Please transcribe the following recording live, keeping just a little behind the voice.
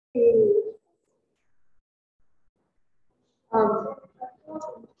a um,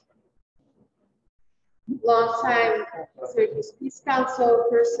 longtime Syracuse Peace Council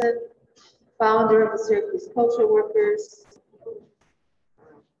person, founder of the Syracuse Cultural Workers,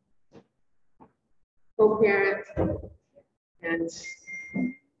 co-parent, and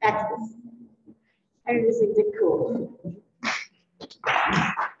activist. I'm using Dik Cool.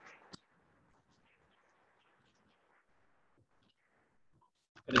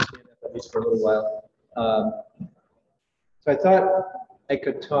 I'm going to stand up at least for a little while. So I thought I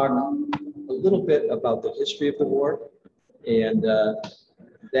could talk a little bit about the history of the war, and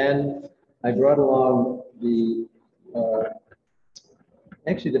then I brought along the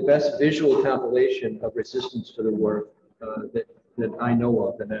actually the best visual compilation of resistance to the war that I know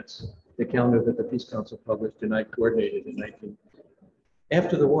of, and that's the calendar that the Peace Council published and I coordinated in 19.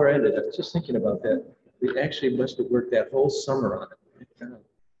 After the war ended, I was just thinking about that. We actually must have worked that whole summer on it.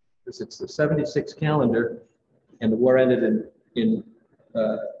 Because it's the 76 calendar, and the war ended in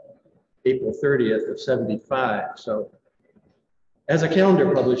April 30th of 75. So as a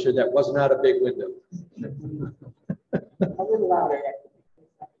calendar publisher, that was not a big window. A little louder.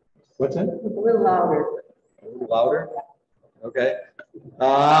 What's that? A little louder. A little louder? Okay.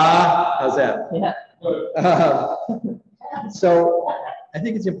 How's that? Yeah. So I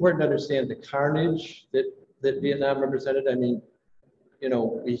think it's important to understand the carnage that Vietnam represented. I mean, you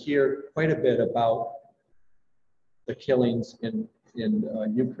know, we hear quite a bit about the killings in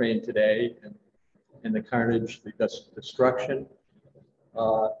Ukraine today and the carnage, the destruction.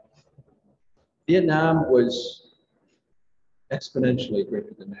 Vietnam was exponentially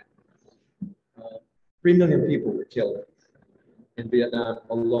greater than that. 3 million people were killed in Vietnam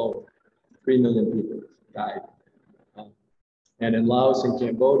alone. 3 million people died. And in Laos and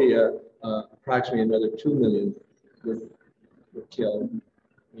Cambodia, approximately another 2 million were killed.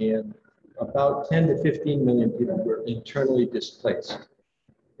 And about 10 to 15 million people were internally displaced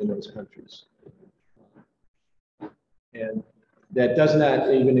in those countries. And that does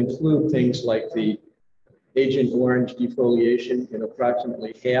not even include things like the Agent Orange defoliation. In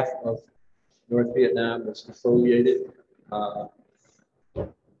approximately half of North Vietnam was defoliated,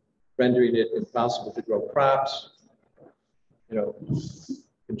 rendering it impossible to grow crops. You know,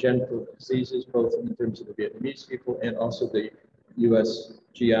 congenital diseases, both in terms of the Vietnamese people and also the U.S.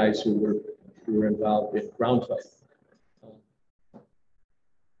 GIs who were involved in ground fighting.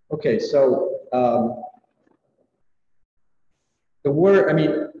 Okay, so the war, I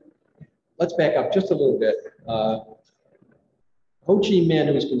mean, let's back up just a little bit. Ho Chi Minh,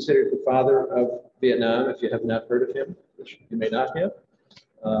 who is considered the father of Vietnam, if you have not heard of him, which you may not have,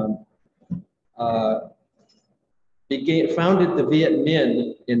 founded the Viet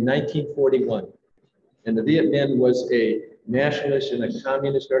Minh in 1941. And the Viet Minh was a nationalist and a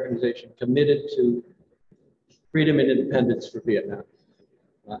communist organization committed to freedom and independence for Vietnam.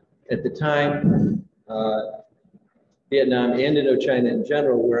 At the time, Vietnam and Indochina in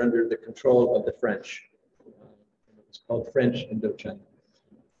general were under the control of the French. It's called French Indochina.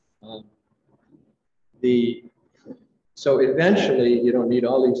 So eventually, you don't need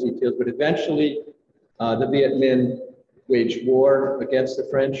all these details, but eventually the Viet Minh waged war against the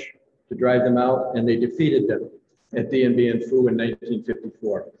French to drive them out, and they defeated them at Dien Bien Phu in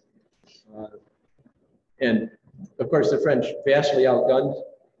 1954. And of course, the French vastly outgunned,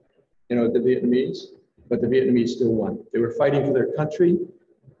 you know, the Vietnamese, but the Vietnamese still won. They were fighting for their country,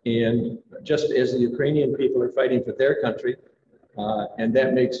 and just as the Ukrainian people are fighting for their country, and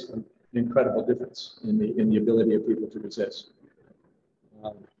that makes an incredible difference in the ability of people to resist.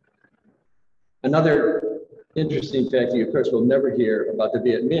 Another interesting fact you, of course, will never hear about the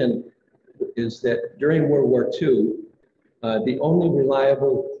Viet Minh is that during World War II, the only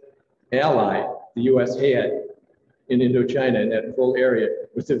reliable ally the U.S. had in Indochina, in that whole area,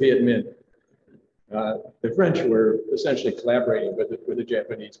 was the Viet Minh. The French were essentially collaborating with the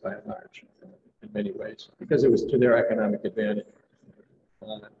Japanese by and large, in many ways, because it was to their economic advantage.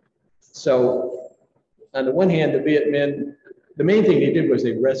 So, on the one hand, the Viet Minh, the main thing they did was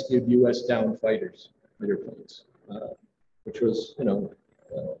they rescued U.S. downed fighters, fighter planes, which was, you know,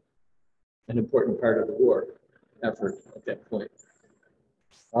 an important part of the war effort at that point.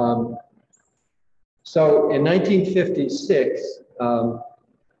 So in 1956,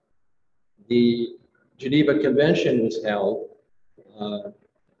 the Geneva Convention was held,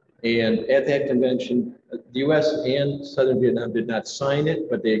 and at that convention, the U.S. and Southern Vietnam did not sign it,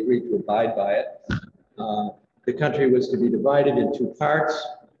 but they agreed to abide by it. The country was to be divided in two parts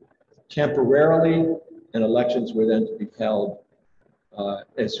temporarily, and elections were then to be held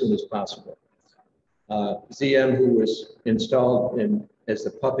as soon as possible. ZM, who was installed as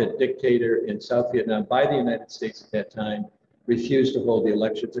the puppet dictator in South Vietnam by the United States at that time, refused to hold the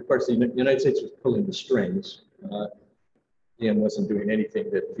elections. Of course, the United States was pulling the strings. Diem wasn't doing anything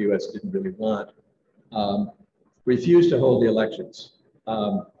that the U.S. didn't really want. Refused to hold the elections.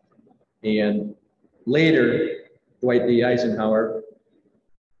 And later, Dwight D. Eisenhower,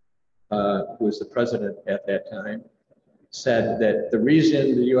 who was the president at that time, said that the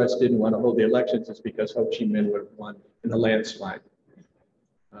reason the U.S. didn't want to hold the elections is because Ho Chi Minh would have won in a landslide.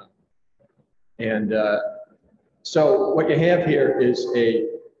 So what you have here is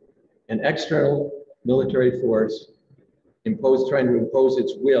an external military force trying to impose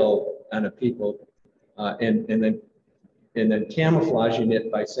its will on a people, and then camouflaging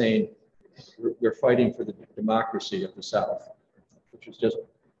it by saying we're fighting for the democracy of the South, which is just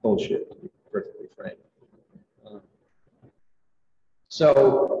bullshit, to be perfectly frank.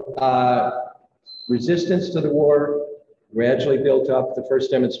 Resistance to the war gradually built up. The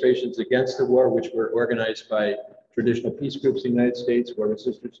first demonstrations against the war, which were organized by traditional peace groups in the United States, War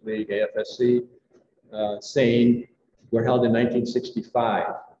Resistance League, AFSC, SANE, were held in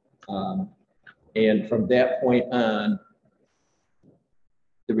 1965. And from that point on,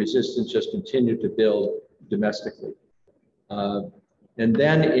 the resistance just continued to build domestically. And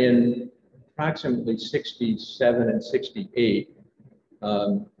then in approximately 67 and 68,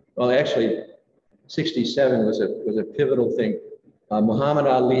 well, actually, 67 was a pivotal thing. Muhammad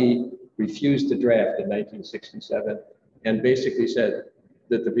Ali refused to draft in 1967 and basically said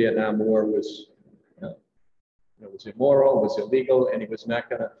that the Vietnam War was immoral, was illegal, and he was not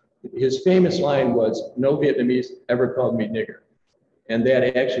going to. His famous line was, "No Vietnamese ever called me nigger," and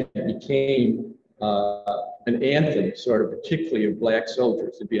that actually became an anthem, sort of, particularly of black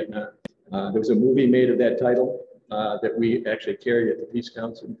soldiers in Vietnam. There was a movie made of that title that we actually carried at the Peace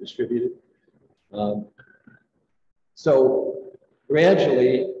Council and distributed. So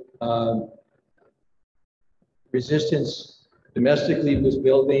gradually, resistance domestically was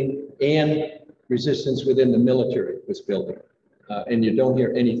building, and resistance within the military was building. And you don't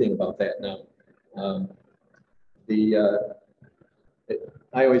hear anything about that now.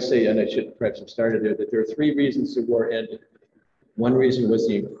 I always say, and I should perhaps have started there, that there are three reasons the war ended. One reason was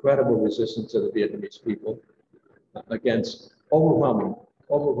the incredible resistance of the Vietnamese people against overwhelming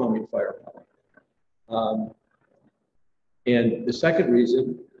firepower. And the second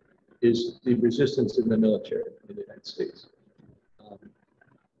reason is the resistance in the military in the United States.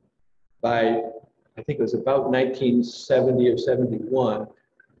 By, I think it was about 1970 or 71,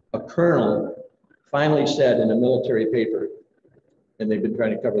 a colonel finally said in a military paper, and they've been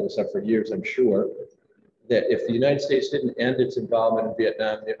trying to cover this up for years, I'm sure, that if the United States didn't end its involvement in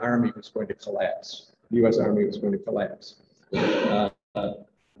Vietnam, the Army was going to collapse. The U.S. Army was going to collapse. I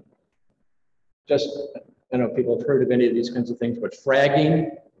don't know if people have heard of any of these kinds of things, but fragging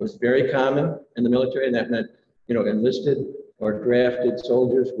was very common in the military, and that meant, enlisted or drafted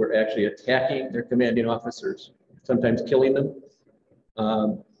soldiers were actually attacking their commanding officers, sometimes killing them.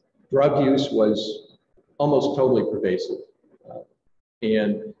 Drug use was almost totally pervasive.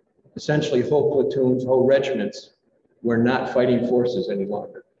 And essentially whole platoons, whole regiments were not fighting forces any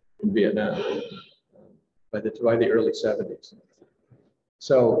longer in Vietnam by the early 70s.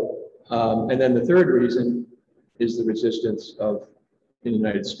 So, and then the third reason is the resistance in the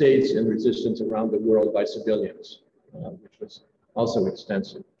United States and resistance around the world by civilians, which was also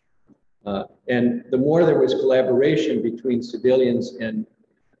extensive. And the more there was collaboration between civilians and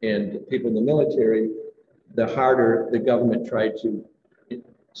people in the military, the harder the government tried to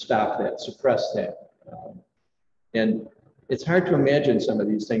stop that, suppress that. And it's hard to imagine some of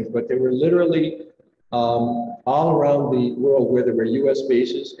these things, but there were literally all around the world where there were U.S.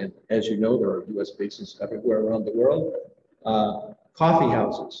 bases, and as you know, there are U.S. bases everywhere around the world, coffee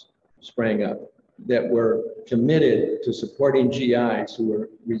houses sprang up that were committed to supporting GIs who were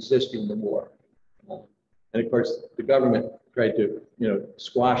resisting the war. And of course, the government tried to,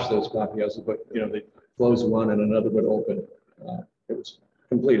 squash those coffee houses, but, they closed one and another would open. It was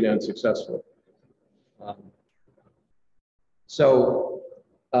completely unsuccessful.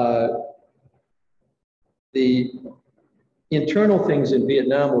 The internal things in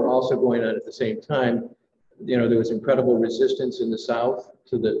Vietnam were also going on at the same time. There was incredible resistance in the South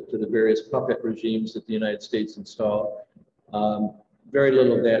to the various puppet regimes that the United States installed. Very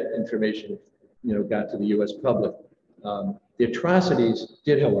little of that information, got to the U.S. public. The atrocities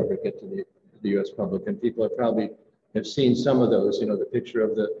did, however, get to the U.S. public, and people have seen some of those. The picture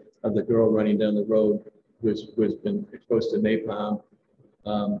of the girl running down the road who's been exposed to napalm.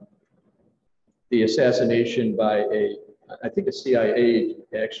 The assassination by I think a CIA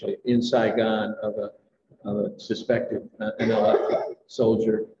actually in Saigon of a suspected MLF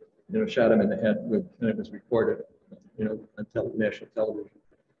soldier, shot him in the head and it was recorded, on national television.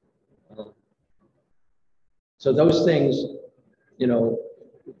 So those things,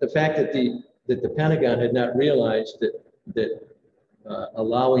 the fact that the Pentagon had not realized that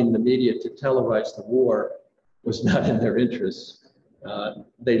allowing the media to televise the war was not in their interests.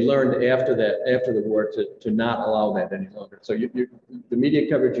 They learned after the war to not allow that any longer. So the media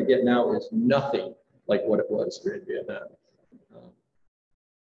coverage you get now is nothing like what it was during Vietnam.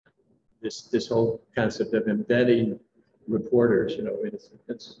 This whole concept of embedding reporters,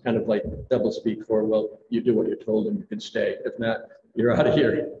 it's kind of like doublespeak for, well, you do what you're told and you can stay. If not, you're out of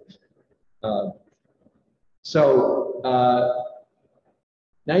here.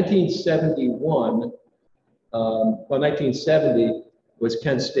 1971, 1970 was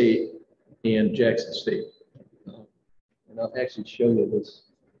Kent State and Jackson State. And I'll actually show you this.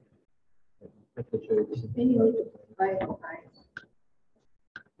 What's that here?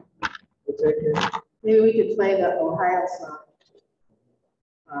 Maybe we could play the Ohio song.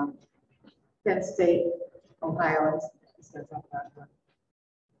 Kent State, Ohio.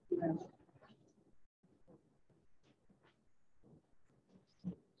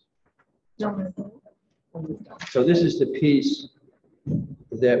 So this is the piece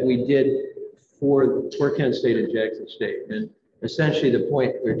that we did for Kent State and Jackson State. And essentially the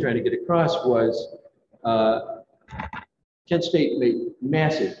point we were trying to get across was Kent State made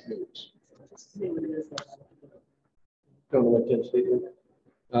massive moves. Don't know what Kent State is.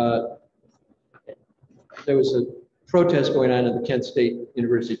 There was a protest going on the Kent State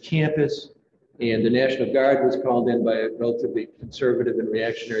University campus, and the National Guard was called in by a relatively conservative and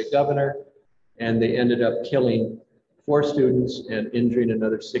reactionary governor, and they ended up killing 4 students and injuring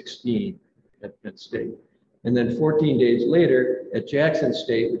another 16 at Kent State. And then 14 days later at Jackson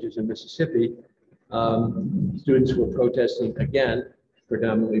State, which is in Mississippi, students were protesting again,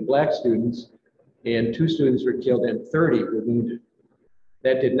 predominantly black students, and 2 students were killed and 30 were wounded.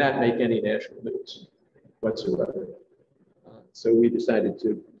 That did not make any national news whatsoever. So we decided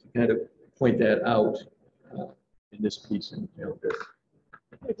to kind of point that out in this piece. And,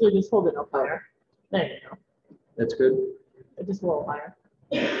 Actually, just hold it up higher. There you go. That's good. Just a little higher.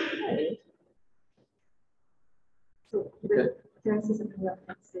 There it is. So, Okay. can I say something about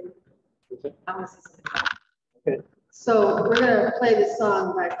Kent State? Okay. I want to say something. Okay. So we're gonna play this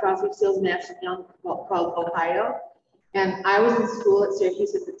song by Crosby, Stills, Nash and Young called Ohio. And I was in school at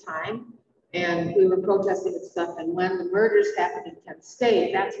Syracuse at the time, and we were protesting and stuff. And when the murders happened in Kent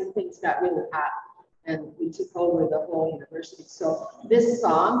State, that's when things got really hot, and we took over the whole university. So this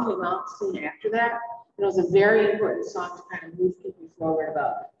song came out soon after that. And it was a very important song to kind of move people forward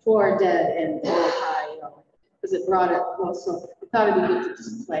about 4 dead and Ohio, because it brought it close. So I thought it'd be good to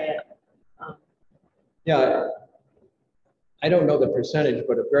just play it. Yeah, I don't know the percentage,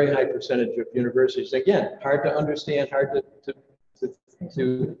 but a very high percentage of universities, again, hard to understand, hard to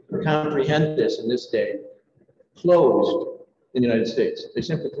comprehend this in this day, closed in the United States. They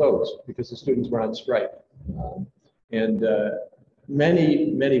simply closed because the students were on strike. And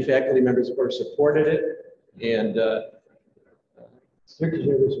many faculty members, of course, supported it. And Syracuse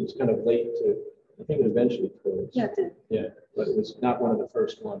University was kind of late to, I think it eventually closed. Yeah, it did. Yeah, but it was not one of the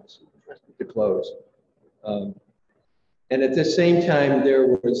first ones to close. And at the same time, there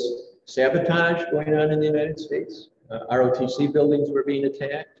was sabotage going on in the United States. ROTC buildings were being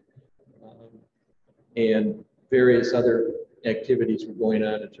attacked, and various other activities were going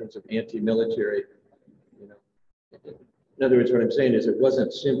on in terms of anti-military. In other words, what I'm saying is it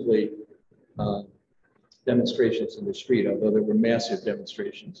wasn't simply demonstrations in the street, although there were massive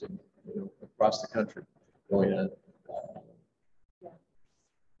demonstrations across the country going on.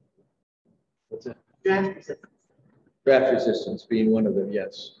 What's that? Draft resistance. Draft resistance being one of them,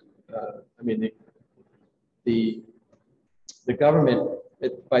 yes. I mean, the government,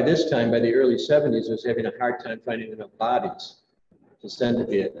 by this time, by the early 70s, was having a hard time finding enough bodies to send to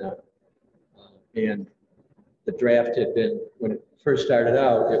Vietnam. And the draft had been, when it first started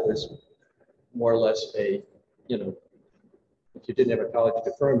out, it was more or less a, if you didn't have a college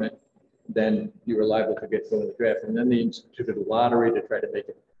deferment, then you were liable to get going to the draft. And then they instituted a lottery to try to make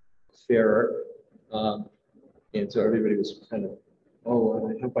it fairer. And so everybody was kind of, oh,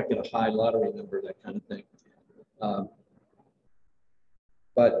 I hope I get a high lottery number, that kind of thing.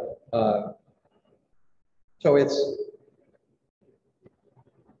 So it's,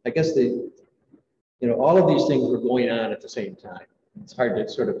 I guess all of these things were going on at the same time. It's hard to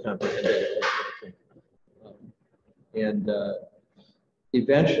sort of comprehend it. And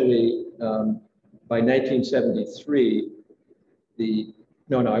eventually, by 1973, the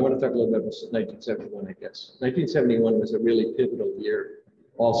No, I want to talk a little bit about 1971, I guess. 1971 was a really pivotal year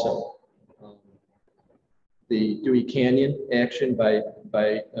also. The Dewey Canyon action by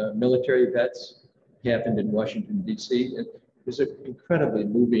military vets happened in Washington, D.C. It was an incredibly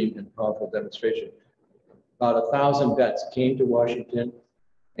moving and powerful demonstration. About 1,000 vets came to Washington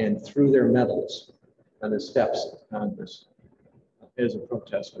and threw their medals on the steps of Congress as a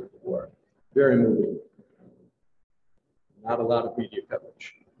protest of the war. Very moving. Not a lot of media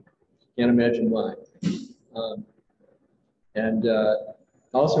coverage. Can't imagine why.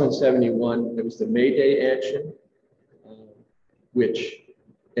 Also in 71, there was the May Day action,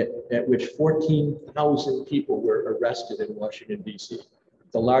 at which 14,000 people were arrested in Washington, D.C.,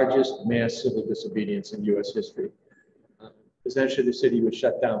 the largest mass civil disobedience in U.S. history. Essentially, the city was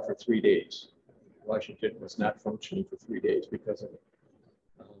shut down for 3 days. Washington was not functioning for 3 days because of it.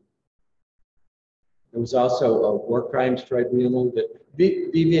 There was also a war crimes tribunal that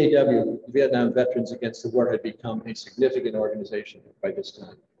VVAW, Vietnam Veterans Against the War, had become a significant organization by this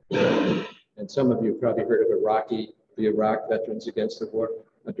time. And some of you have probably heard of the Iraq Veterans Against the War,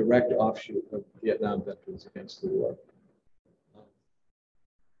 a direct offshoot of Vietnam Veterans Against the War.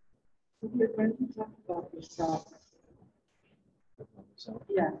 You're going to talk about yourself.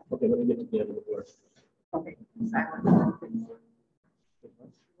 Yeah. Okay, let me get to the end of the word. Okay.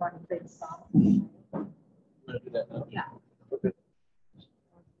 Want to play the song? Want to do that now? Yeah. Okay.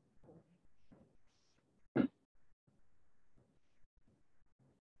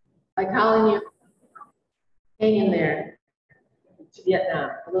 By calling you, hang in there to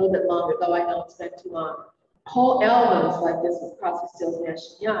Vietnam a little bit longer, though I know it's been too long. Whole albums like this with Crosby, Stills,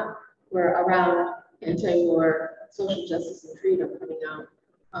 Nash and Young were around anti-war, social justice and freedom coming out.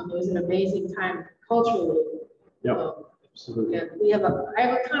 It was an amazing time culturally. Yeah. Absolutely. And I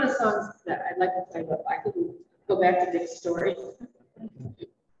have a ton of songs that I'd like to play, but I could go back to Dick's story.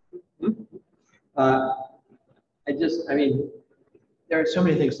 I mean, there are so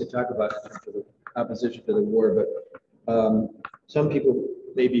many things to talk about in terms of the opposition to the war, but some people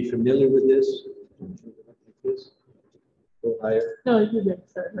may be familiar with this. Go higher. No, you did,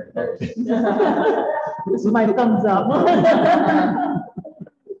 sir. This is my thumbs up.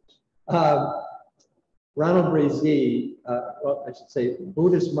 Ronald Brazee, well, I should say,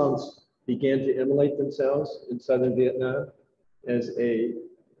 Buddhist monks began to immolate themselves in southern Vietnam as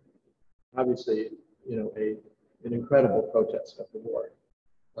obviously, an incredible protest of the war.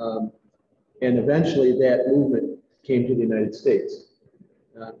 And eventually that movement came to the United States.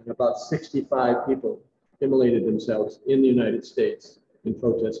 And about 65 people immolated themselves in the United States in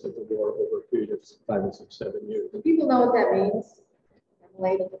protest of the war over a period of 5 or 6, 7 years. Do people know what that means?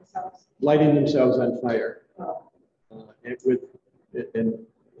 Immolating themselves? Lighting themselves on fire. Oh. And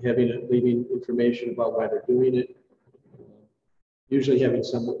leaving information about why they're doing it. Usually having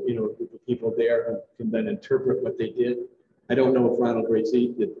some, group of people there who can then interpret what they did. I don't know if Ronald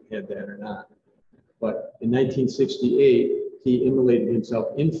Brazee had that or not. But in 1968, he immolated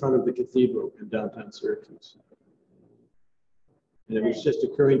himself in front of the cathedral in downtown Syracuse. And it was just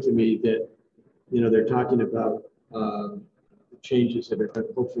occurring to me that, they're talking about the changes that are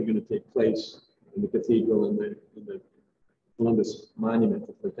hopefully going to take place in the cathedral and the Columbus monument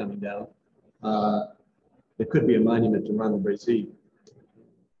that they're coming down. There could be a monument to Ronald Brazee.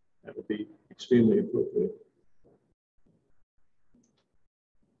 That would be extremely appropriate.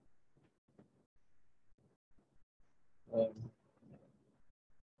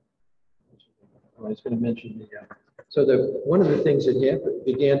 I was going to mention one of the things that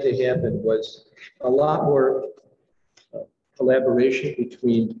began to happen was a lot more collaboration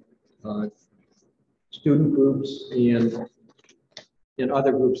between student groups and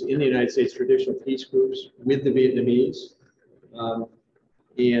other groups in the United States, traditional peace groups with the Vietnamese.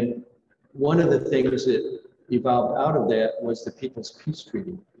 And one of the things that evolved out of that was the People's Peace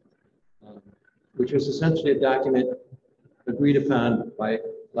Treaty, which was essentially a document agreed upon by a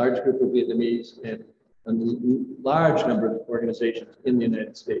large group of Vietnamese and a large number of organizations in the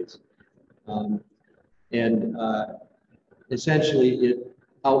United States. Essentially it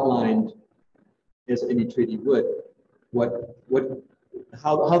outlined, as any treaty would,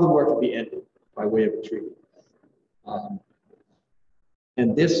 how the war could be ended by way of a treaty.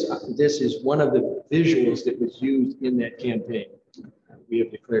 And this is one of the visuals that was used in that campaign. We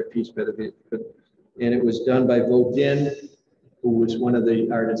have declared peace by the Vietnam. And it was done by Vo Dinh, who was one of the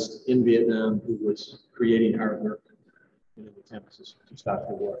artists in Vietnam who was creating artwork in an attempt to stop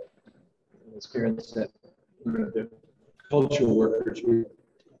the war. And as Karen said, one of the cultural workers.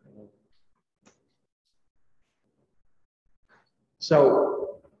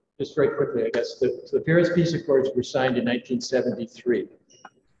 So, just very quickly, I guess, the Paris Peace Accords were signed in 1973.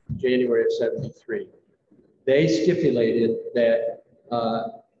 January of 73. They stipulated that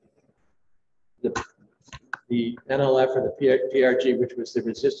the NLF or the PRG, which was the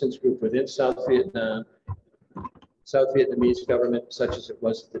resistance group within South Vietnam, South Vietnamese government, such as it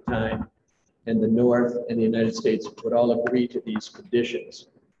was at the time, and the North and the United States would all agree to these conditions.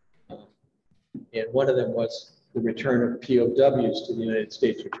 And one of them was the return of POWs to the United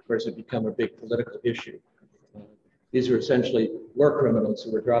States, which of course had become a big political issue. These were essentially war criminals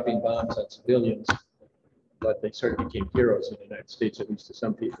who were dropping bombs on civilians, but they sort of became heroes in the United States, at least to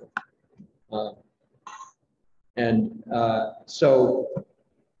some people. So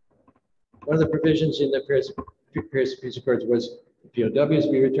one of the provisions in the Paris Peace Accords was POWs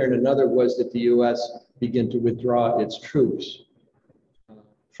be returned. Another was that the U.S. begin to withdraw its troops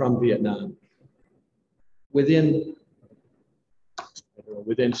from Vietnam. Within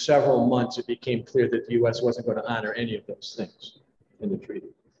several months, it became clear that the U.S. wasn't going to honor any of those things in the treaty.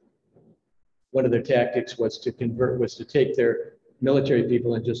 One of their tactics was to take their military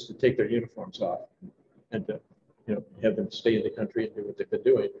people and just to take their uniforms off and to, have them stay in the country and do what they've been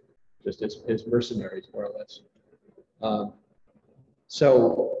doing, just as mercenaries, more or less.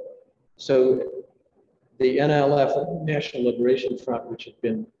 So the NLF, National Liberation Front, which had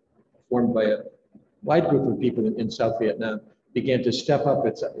been formed by a wide group of people in South Vietnam, began to step up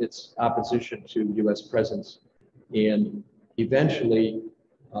its opposition to U.S. presence, and eventually,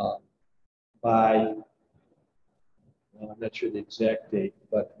 by I'm not sure the exact date,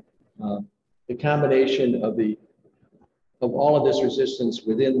 but the combination of all of this resistance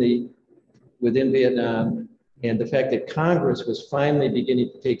within Vietnam, and the fact that Congress was finally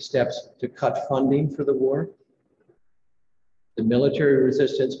beginning to take steps to cut funding for the war, the military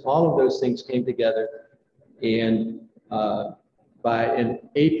resistance, all of those things came together, and in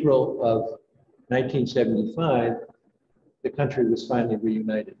April of 1975, the country was finally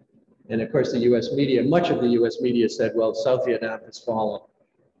reunited. And of course, the U.S. media, much of the U.S. media said, well, South Vietnam has fallen.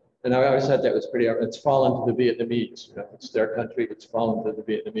 And I always thought that was it's fallen to the Vietnamese. It's their country, it's fallen to the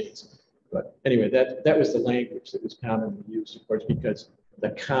Vietnamese. But anyway, that was the language that was commonly used, of course, because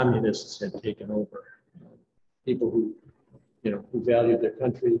the communists had taken over. People who valued their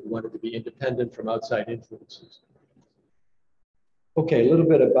country, who wanted to be independent from outside influences. Okay, a little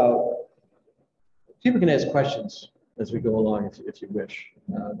bit about, people can ask questions as we go along if you wish,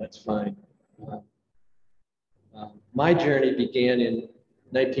 that's fine. My journey began in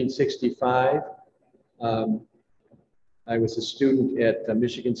 1965. I was a student at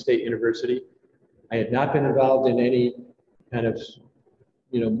Michigan State University. I had not been involved in any kind of,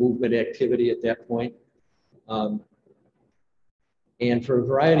 movement activity at that point. And for a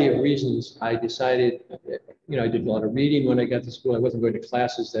variety of reasons, I decided, I did a lot of reading when I got to school. I wasn't going to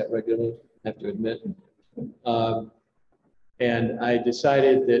classes that regularly, I have to admit. And I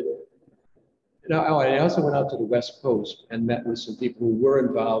decided that, I also went out to the West Coast and met with some people who were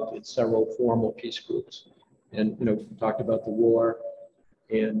involved in several formal peace groups and, talked about the war.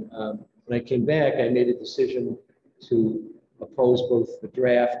 And when I came back, I made a decision to oppose both the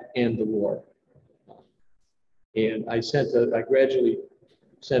draft and the war. And I gradually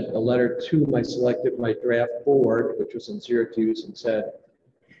sent a letter to my draft board, which was in Syracuse, and said,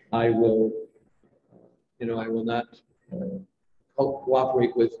 I will not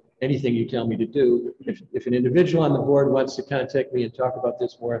cooperate with anything you tell me to do. If an individual on the board wants to contact me and talk about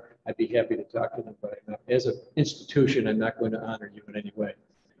this more, I'd be happy to talk to them, but as an institution, I'm not going to honor you in any way.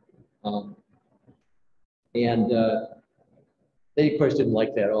 They, of course, didn't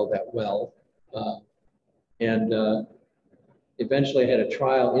like that all that well. Eventually I had a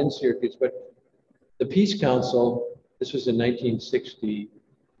trial in Syracuse, but the Peace Council, this was in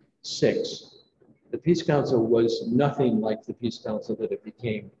 1966, the Peace Council was nothing like the Peace Council that it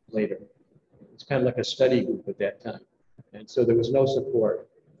became later. It's kind of like a study group at that time. And so there was no support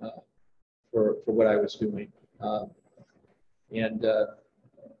for what I was doing. I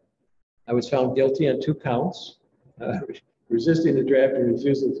was found guilty on 2 counts, resisting the draft and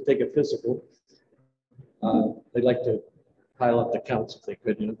refusing to take a physical. They'd like to pile up the counts if they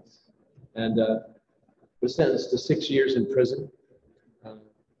could, and was sentenced to 6 years in prison.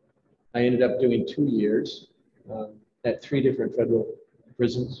 I ended up doing 2 years at 3 different federal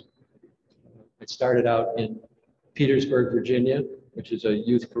prisons. I started out in Petersburg, Virginia, which is a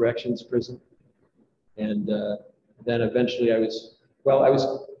youth corrections prison, and then eventually I was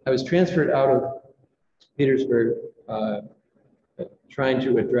transferred out of Petersburg, trying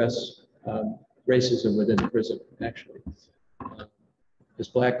to address racism within the prison, actually. This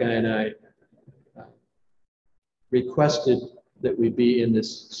black guy and I requested that we be in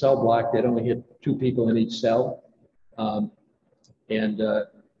this cell block that only had 2 people in each cell.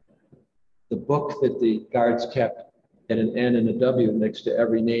 the book that the guards kept had an N and a W next to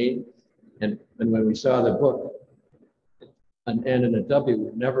every name. And when we saw the book, an N and a W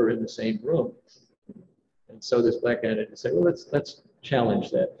were never in the same room. And so this black guy had to say, well, let's challenge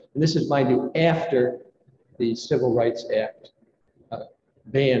that. And this is, mind you, after the Civil Rights Act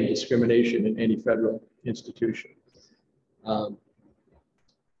banned discrimination in any federal institution.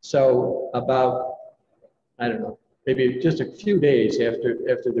 So about, I don't know, maybe just a few days after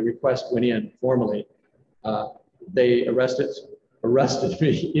the request went in formally, they arrested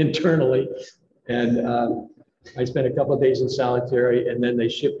me internally, and I spent a couple of days in solitary, and then they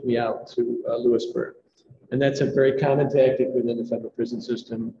shipped me out to Lewisburg. And that's a very common tactic within the federal prison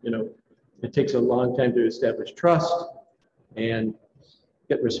system. You know, it takes a long time to establish trust and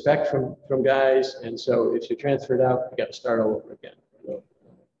get respect from guys. And so if you're transferred out, you got to start all over again. So,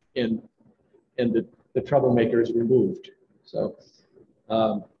 and the troublemaker is removed. So,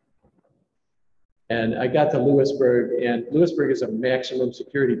 and I got to Lewisburg, and Lewisburg is a maximum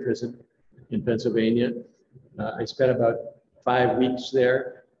security prison in Pennsylvania. I spent about 5 weeks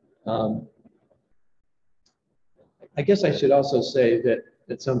there. I guess I should also say that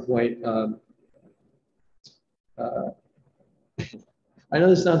at some point, I know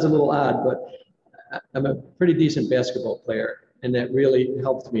this sounds a little odd, but I'm a pretty decent basketball player, and that really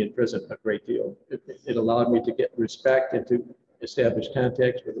helped me in prison a great deal. It allowed me to get respect and to establish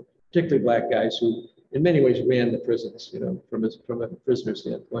contacts with particularly black guys who in many ways ran the prisons, you know, from a prisoner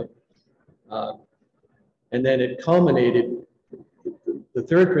standpoint. And then it culminated, the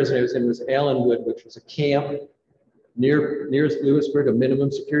third prison I was in was Allenwood, which was a camp near Lewisburg, a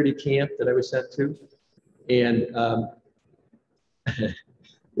minimum security camp that I was sent to. And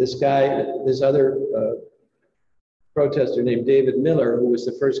this other protester named David Miller, who was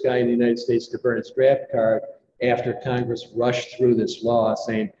the first guy in the United States to burn his draft card after Congress rushed through this law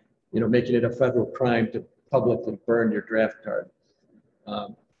saying, you know, making it a federal crime to publicly burn your draft card.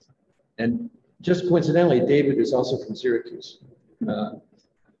 And just coincidentally, David is also from Syracuse.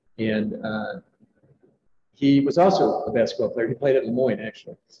 He was also a basketball player. He played at Lemoyne,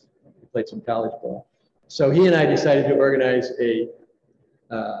 actually. He played some college ball. So he and I decided to organize a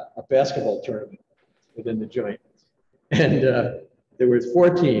basketball tournament within the joint. And there were 4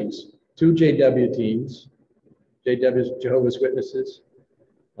 teams, 2 JW teams, JWs, Jehovah's Witnesses,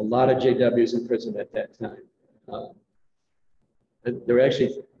 a lot of JWs in prison at that time. And there were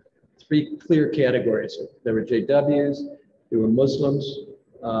actually 3 clear categories. There were JWs, there were Muslims,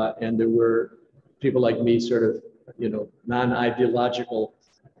 and there were people like me, sort of, you know, non-ideological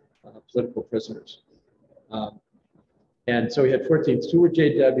political prisoners. And so we had 4 teams. 2 were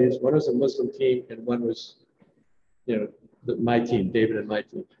JWs, 1 was a Muslim team, and 1 was, you know, my team, David and my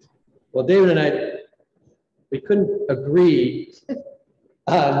team. Well, David and I, we couldn't agree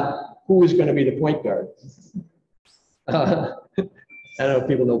on who was going to be the point guard. I don't know if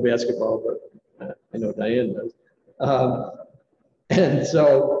people know basketball, but I know Diane does. And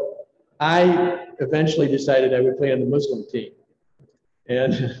so I eventually decided I would play on the Muslim team.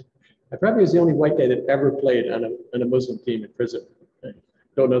 And I probably was the only white guy that ever played on a Muslim team in prison. I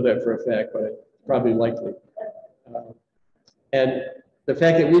don't know that for a fact, but it's probably likely. And the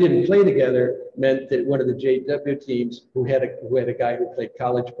fact that we didn't play together meant that one of the JW teams, who had a guy who played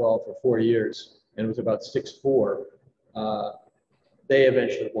college ball for 4 years and was about 6'4", they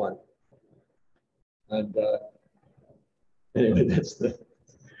eventually won. And anyway, that's the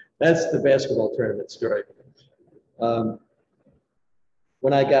basketball tournament story. When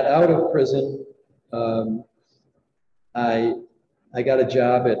I got out of prison, I got a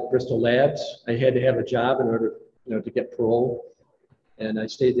job at Bristol Labs. I had to have a job in order, you know, to get parole. And I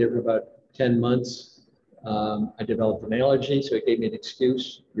stayed there for about 10 months. I developed an allergy, so it gave me an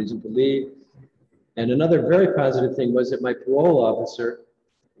excuse, reason to leave. And another very positive thing was that my parole officer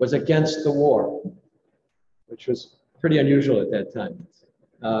was against the war, which was pretty unusual at that time.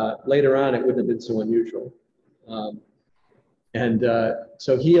 Later on, it wouldn't have been so unusual.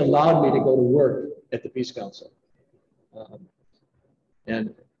 So he allowed me to go to work at the Peace Council.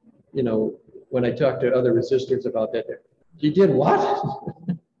 And, you know, when I talked to other resistors about that, you did what?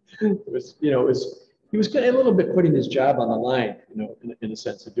 It was, you know, he was a little bit putting his job on the line, you know, in a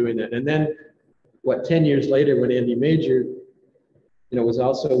sense of doing that. And then, 10 years later, when Andy Major, you know,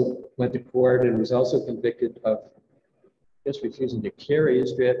 went to court and was also convicted of, I guess, refusing to carry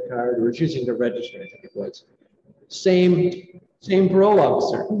his draft card or refusing to register, I think it was. Same parole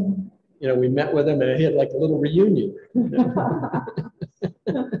officer. You know, we met with him and he had like a little reunion. You know?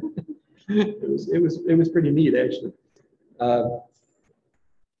 It was pretty neat, actually. And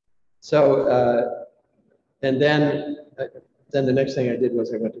then then the next thing I did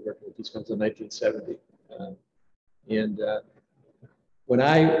was I went to work with Peace Council in 1970. And when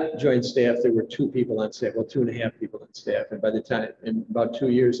I joined staff, there were 2 people on staff, well, 2.5 people on staff. And by the time, in about 2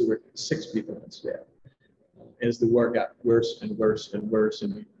 years, there were 6 people on staff. As the war got worse and worse and worse,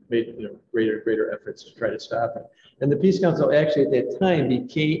 and we made greater and greater efforts to try to stop it. And the Peace Council actually at that time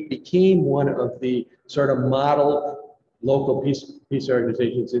became one of the sort of model local peace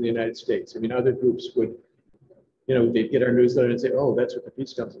organizations in the United States. I mean, other groups would, they'd get our newsletter and say, oh, that's what the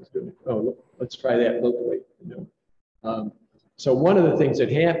Peace Council is doing. Oh, look, let's try that locally. So one of the things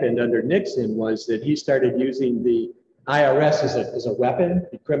that happened under Nixon was that he started using the IRS as a weapon.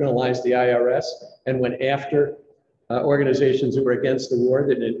 He criminalized the IRS and went after organizations that were against the war,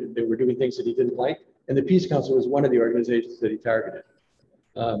 that were doing things that he didn't like. And the Peace Council was one of the organizations that he targeted.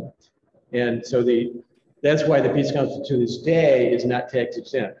 And so that's why the Peace Council to this day is not tax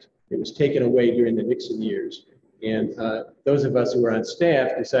exempt. It was taken away during the Nixon years. And those of us who were on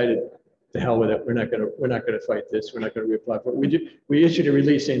staff decided, to hell with it, we're not going to fight this. We're not going to reapply for it. We issued a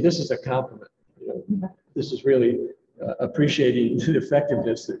release saying this is a compliment. This is really appreciating the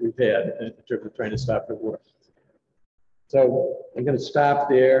effectiveness that we've had in terms of trying to stop the war. So I'm going to stop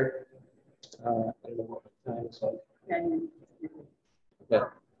there. I don't know what my time is like. Okay.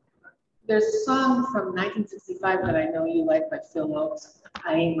 There's a song from 1965 that I know you like by Phil Oakes,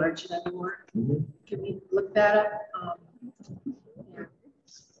 I Ain't Marching Anymore. Mm-hmm. Can we look that up?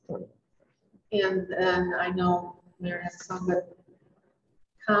 Yeah. And then I know Mary has some good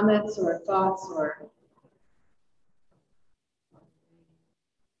comments or thoughts or.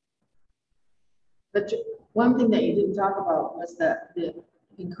 But one thing that you didn't talk about was the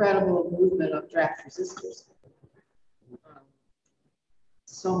incredible movement of draft resistors.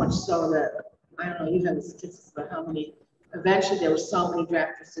 So much so that, I don't know, you have the statistics about how many, eventually there were so many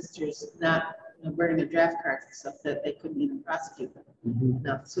draft resistors not burning their draft cards and stuff that they couldn't even prosecute them. Mm-hmm.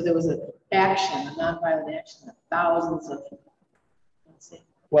 No, so there was a nonviolent action of thousands of, let's see.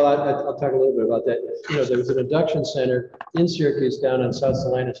 Well, I'll talk a little bit about that. There was an induction center in Syracuse down on South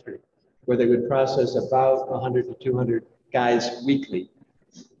Salina Street where they would process about 100 to 200 guys weekly.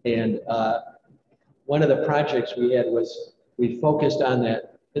 And one of the projects we had was we focused on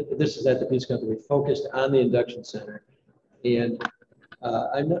that. This is at the Peace Council. We focused on the induction center. And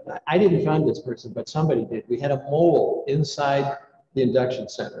I didn't find this person, but somebody did. We had a mole inside the induction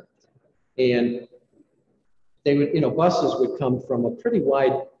center. And they would, buses would come from a pretty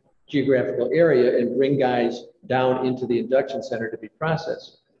wide geographical area and bring guys down into the induction center to be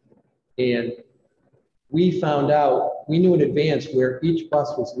processed. And we found out, we knew in advance where each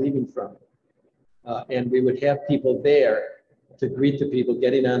bus was leaving from. And we would have people there to greet the people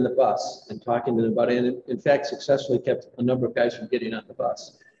getting on the bus and talking to them about it. And in fact, successfully kept a number of guys from getting on the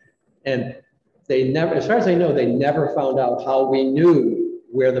bus. And they never, as far as I know, they never found out how we knew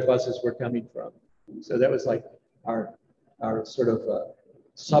where the buses were coming from. So that was like our sort of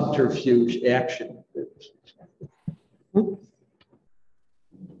subterfuge action. Well,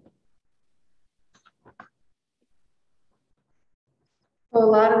 a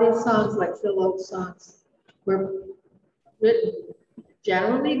lot of these songs, like Phil Oakes songs, were written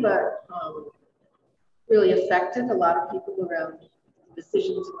generally, but really affected a lot of people around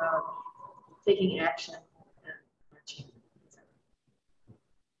decisions around taking action and marching.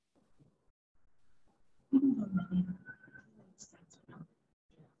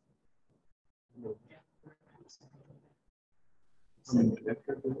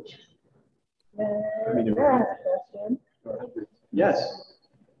 Yes.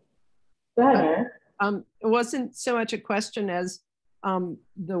 Go ahead, Mary. It wasn't so much a question as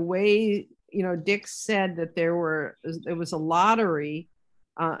the way, Dick said that there was a lottery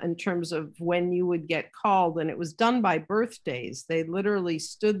in terms of when you would get called, and it was done by birthdays. They literally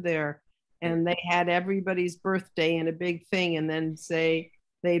stood there and they had everybody's birthday in a big thing, and then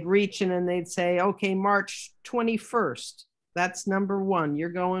they'd reach in and they'd say, okay, March 21st, that's number 1, you're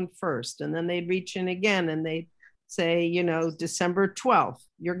going first. And then they'd reach in again and they'd say, December 12th,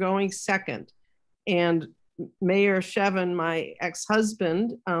 you're going second. And Mayor Shevin, my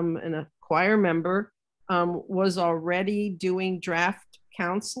ex-husband, and a choir member, was already doing draft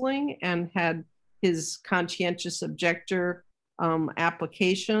counseling and had his conscientious objector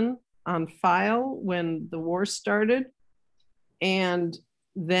application on file when the war started. And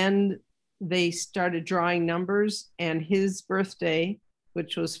then they started drawing numbers, and his birthday,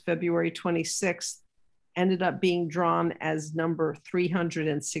 which was February 26th, ended up being drawn as number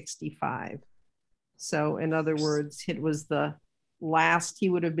 365. So in other words, it was he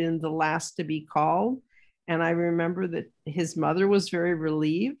would have been the last to be called. And I remember that his mother was very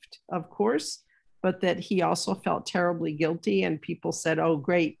relieved, of course, but that he also felt terribly guilty. And people said, oh,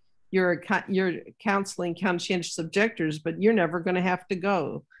 great, you're counseling conscientious objectors, but you're never going to have to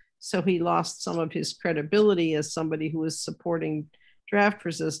go. So he lost some of his credibility as somebody who was supporting draft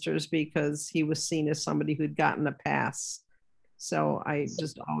resistors because he was seen as somebody who'd gotten a pass. So I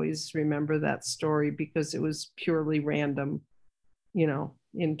just always remember that story because it was purely random, you know,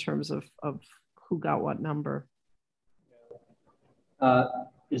 in terms of who got what number.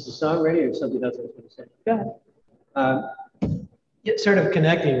 Is the song ready or something else I was going to say? Go ahead. Yeah, sort of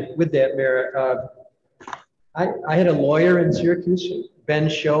connecting with that, Mara. I had a lawyer in Syracuse, Ben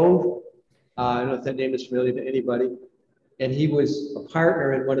Shove. I don't know if that name is familiar to anybody. And he was a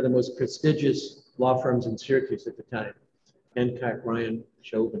partner in one of the most prestigious law firms in Syracuse at the time. Hancock, Ryan,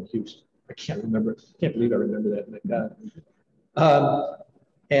 Shove, and Houston. I can't remember. I can't believe I remember that. My God.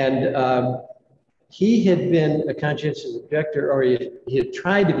 He had been a conscientious objector, or he had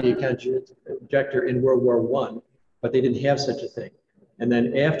tried to be a conscientious objector in World War I, but they didn't have such a thing. And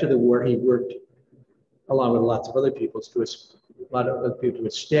then after the war, he worked along with lots of other people to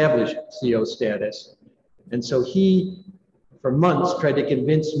establish CO status. And so he, for months, tried to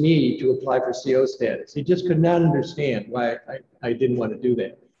convince me to apply for CO status. He just could not understand why I didn't want to do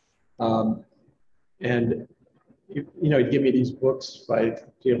that. And you know, he'd give me these books by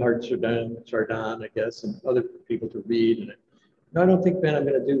Teilhard Chardin, I guess, and other people to read. And no, I don't think, Ben, I'm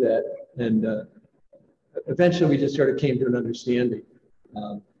going to do that. And eventually, we just sort of came to an understanding.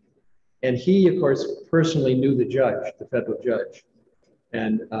 And he, of course, personally knew the judge, the federal judge.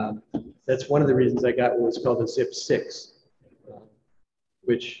 And that's one of the reasons I got what was called a Zip 6,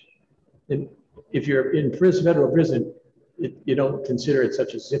 which, if you're in federal prison, you don't consider it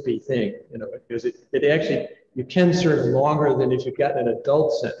such a zippy thing, you know, because it actually, you can serve longer than if you've gotten an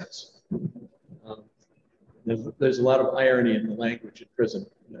adult sentence. There's a lot of irony in the language in prison.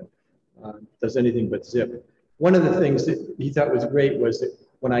 You know, does anything but zip. One of the things that he thought was great was that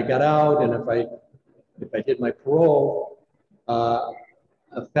when I got out and if I did my parole, a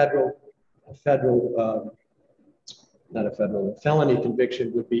felony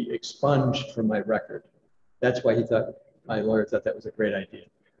conviction would be expunged from my record. That's why my lawyer thought that was a great idea.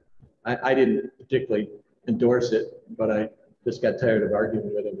 I didn't particularly endorse it, but I just got tired of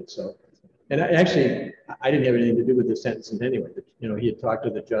arguing with him. And I didn't have anything to do with the sentencing anyway. You know, he had talked to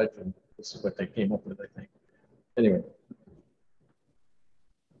the judge, and this is what they came up with, I think. Anyway.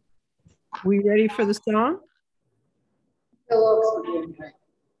 We ready for the song? Phil Oakes would be in here.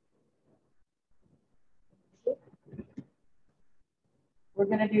 We're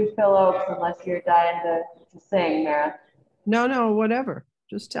gonna do Phil Oakes unless you're dying to sing, Mara. No, whatever.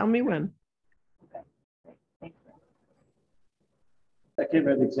 Just tell me when. Okay, thank you. I can't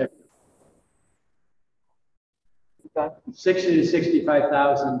remember exactly. 60 to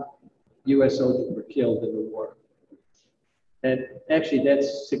 65,000 U.S. soldiers were killed in the war. And actually,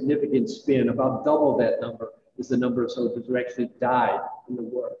 that's significant spin. About double that number is the number of soldiers who actually died in the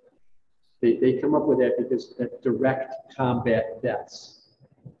war. They come up with that because of direct combat deaths.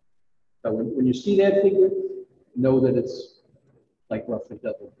 So when you see that figure, know that it's like roughly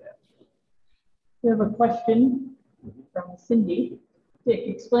double that. We have a question from Cindy. Dick,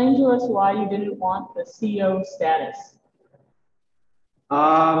 explain to us why you didn't want the CO status.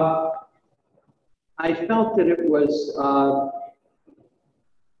 I felt that it was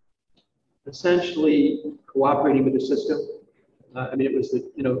essentially cooperating with the system. I mean, it was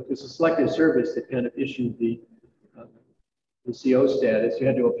it was a selective service that kind of issued the CO status. You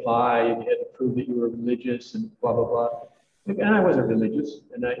had to apply, and you had to prove that you were religious, and blah blah blah. And I wasn't religious,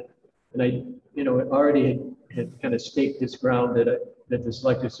 and I already had kind of staked this ground that the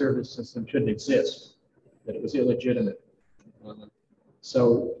selective service system shouldn't exist, that it was illegitimate.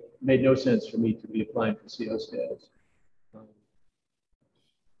 So it made no sense for me to be applying for CO status.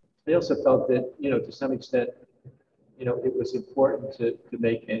 I also felt that, to some extent, it was important to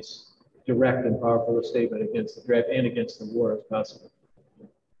make as direct and powerful a statement against the draft and against the war as possible.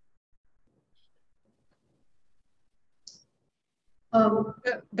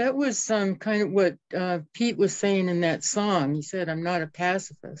 That was kind of what Pete was saying in that song. He said, "I'm not a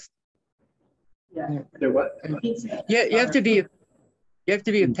pacifist." Yeah. What? Yeah, you have to be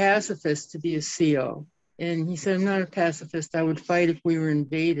a pacifist to be a CO. And he said, "I'm not a pacifist. I would fight if we were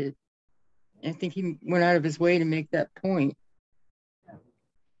invaded." I think he went out of his way to make that point.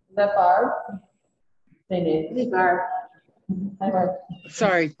 Is that Barb? Hey, Barb. Hi, Barb.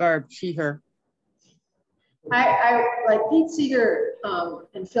 Sorry, Barb, she, her. I like Pete Seeger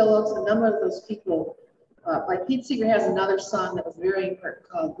and Phil Oakes, a number of those people. Like Pete Seeger has another song that was very important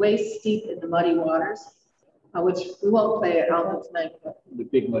called "Waist Deep in the Muddy Waters," which we won't play it all tonight, but The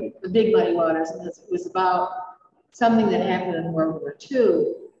Big Muddy. the Big Muddy Waters, and this was about something that happened in World War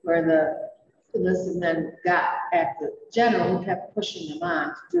II, where the enlisted men got at the general who kept pushing them on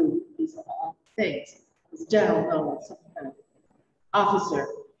to do these things. This general known as some kind of officer.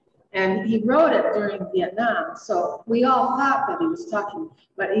 And he wrote it during Vietnam, so we all thought that he was talking,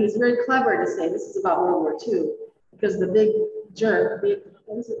 but he was very clever to say this is about World War II, because the big jerk,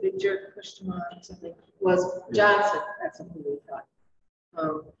 what was it, big jerk pushed him on or something, was Johnson. That's what we thought.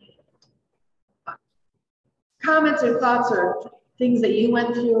 Comments or thoughts or things that you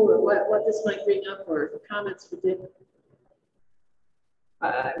went through, or what this might bring up, or comments for Dick?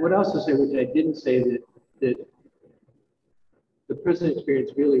 I would also say, which I didn't say, that the prison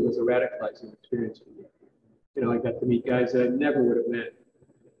experience really was a radicalizing experience for me. You know, I got to meet guys that I never would have met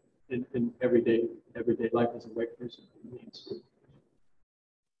in everyday life as a white person.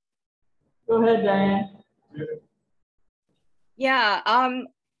 Go ahead, Diane. Yeah,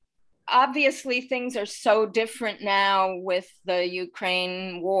 obviously things are so different now with the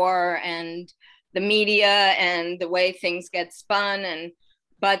Ukraine war and the media and the way things get spun,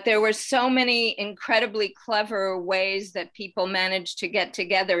 but there were so many incredibly clever ways that people managed to get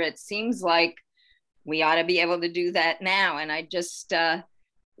together. It seems like we ought to be able to do that now. And I just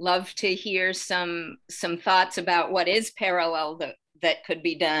love to hear some thoughts about what is parallel that could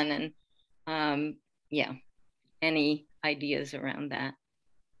be done. And yeah, any ideas around that?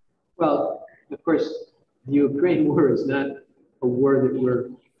 Well, of course, the Ukraine war is not a war that we're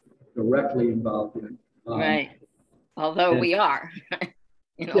directly involved in. Right. Although we are.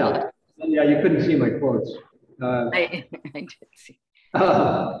 You know, yeah, you couldn't see my quotes. I did see.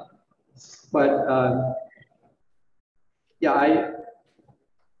 But yeah, I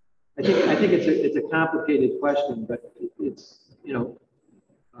think it's a complicated question, but it's, you know,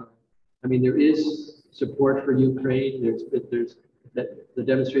 I mean, there is support for Ukraine. There's the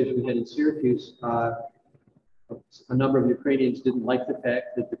demonstration we had in Syracuse. A number of Ukrainians didn't like the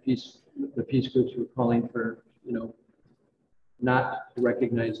fact that the peace groups were calling for, you know, not to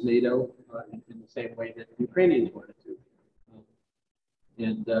recognize NATO in the same way that the Ukrainians wanted to.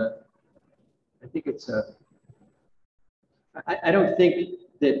 And I think it's I don't think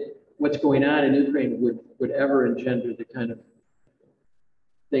that what's going on in Ukraine would ever engender the kind of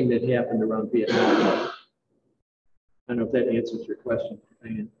thing that happened around Vietnam. I don't know if that answers your question,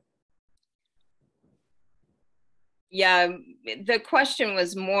 Diane. Yeah, the question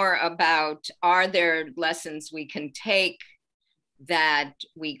was more about, are there lessons we can take that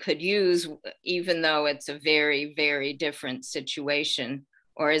we could use, even though it's a very, very different situation?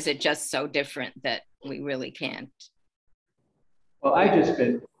 Or is it just so different that we really can't? Well, I mean,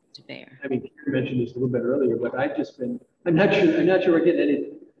 Karen mentioned this a little bit earlier, but I'm not sure we're getting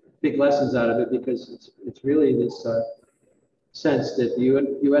any big lessons out of it, because it's really this sense that the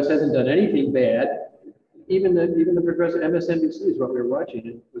U.S. hasn't done anything bad. Even the progressive MSNBC is what we were watching.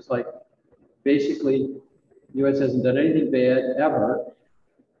 It was like, basically, the U.S. hasn't done anything bad ever,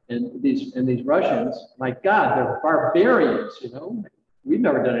 and these Russians, my God, they're barbarians. You know, we've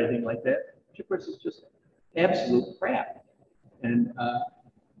never done anything like that. Which of course is just absolute crap. And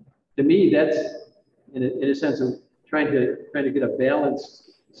to me, that's in a sense of trying to get a balanced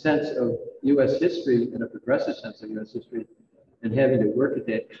sense of U.S. history and a progressive sense of U.S. history, and having to work at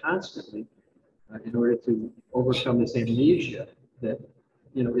that constantly in order to overcome this amnesia that,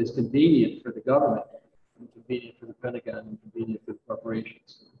 you know, is convenient for the government, and convenient for the Pentagon, and convenient for the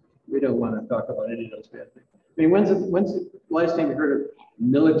corporations. We don't want to talk about any of those bad things. I mean, when's the last time you heard of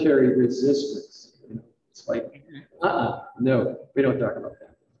military resistance? You know, it's like, no, we don't talk about that.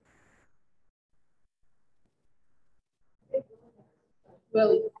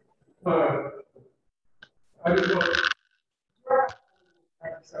 Willie. I just want to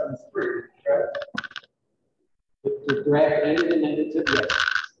 1973, right? The draft ended and then it took yes.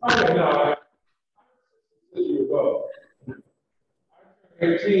 Okay, no, I 6 years ago. I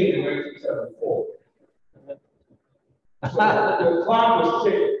turned 18 in 1974. So the clock was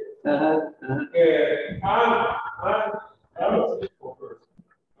ticking. And I'm a physical person.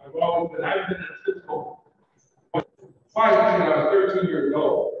 I've been in a physical fight since I was 13 years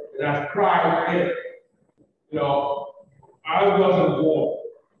old, and I've cried in it. You know, I wasn't born.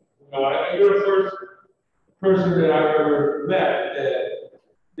 You know, you're the first person that I've ever met that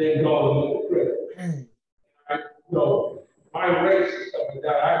they call me the you know, my race and stuff like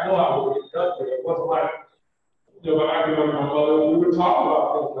that, I know I would get up there. It wasn't like, you know, I remember my mother, we would talk about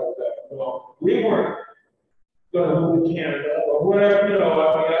things like that. You know, we weren't going to move to Canada or whatever, you know.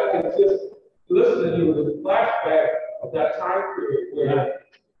 I mean, it's just listening to the flashback of that time period where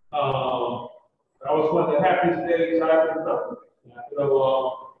I was one the happiest days I've ever known. So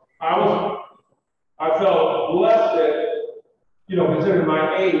I felt blessed that, you know, considering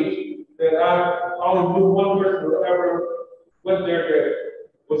my age, that I only knew one person who ever went there that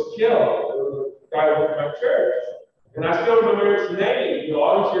was killed. It was a guy who went to my church. And I still remember his name, you know,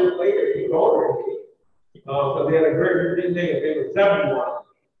 all these years later, he was older than me. Because they had a very good name, they were 71.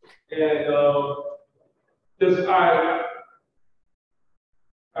 And just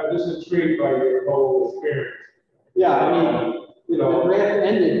I'm just intrigued by your whole experience. Yeah, I mean, You the know, draft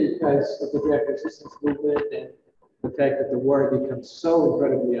ended because of the draft resistance movement and the fact that the war had become so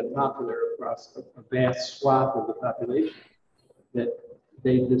incredibly unpopular across a vast swath of the population that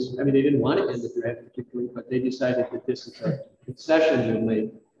they just, I mean, they didn't want to end the draft particularly, but they decided that this is a concession they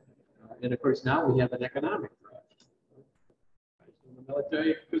made. And of course, now we have an economic draft. The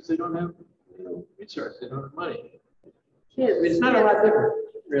military, because they don't have, you know, resources, they don't have money. Kids. It's not a lot different,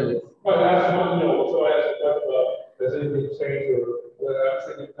 really. but that's one, you know, so I asked what, does anything change or what I'm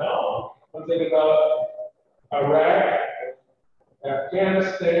thinking now? I'm thinking about Iraq,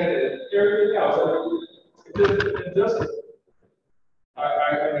 Afghanistan, and everything else. I mean, it just,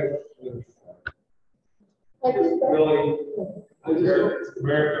 really,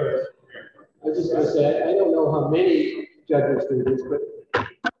 America. I was just going to say, I don't know how many judges do this, but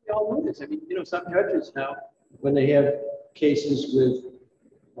they all do this. I mean, you know, some judges now, when they have cases with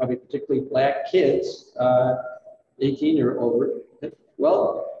probably particularly black kids, 18 or over,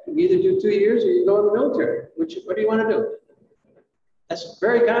 well, you either do 2 years or you go in the military. What do you want to do? That's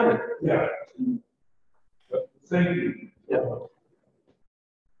very common. Yeah. Thank you. Yeah.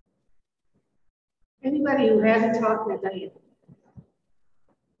 Anybody who hasn't talked to Diane?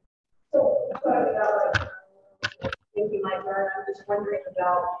 So, maybe my turn, I'm just wondering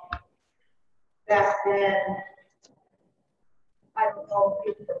about back then, I don't know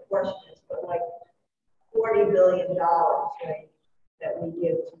if it's proportions, but like $40 billion, right, that we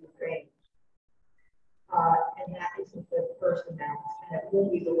give to Ukraine. And that isn't the first amount, and it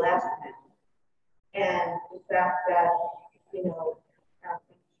won't be the last amount. And the fact that, you know,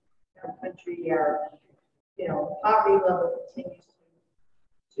 our country, our, you know, poverty level continues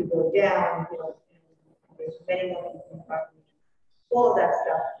to go down, you know, and there's many more people in poverty, all of that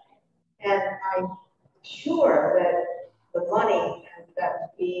stuff. And I'm sure that the money that was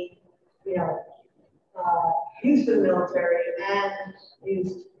being, you know, used for the military and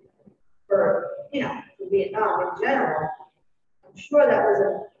used for, you know, for Vietnam in general, I'm sure that was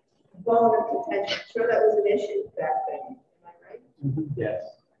a bone of contention. I'm sure that was an issue back then. Am I right? Mm-hmm. Yes.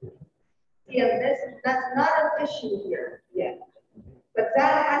 Yeah, that's not an issue here yet, but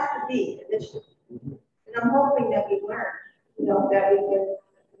that has to be an issue. And I'm hoping that we learn, you know, that we can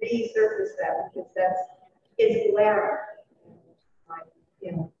resurface that because it's glaring in my,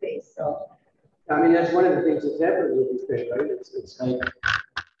 you know, face. So. I mean, that's one of the things that's happened with this thing, right? It's like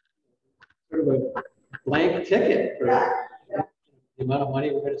sort of a blank ticket for the amount of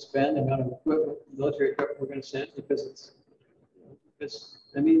money we're going to spend, the amount of equipment, military equipment we're going to send, because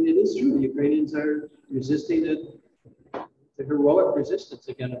I mean, it is true. The Ukrainians are resisting the heroic resistance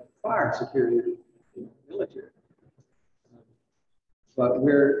against a far superior military.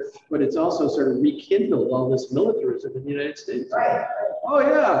 But it's also sort of rekindled all this militarism in the United States. Right. Oh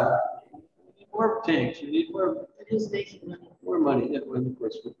yeah, you need more tanks. You need more. It is making money. More money. Yeah, well, of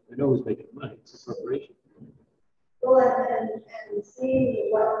course, we know who's making money. It's a corporation. Well, and seeing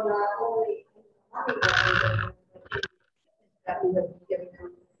what not only money that we have been giving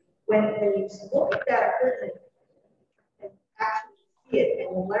them, when you look at that equipment and actually see it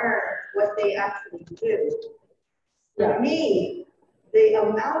and learn what they actually do, for me, the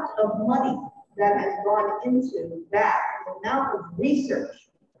amount of money that has gone into that, the amount of research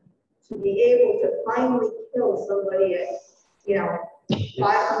to be able to finally kill somebody at, you know,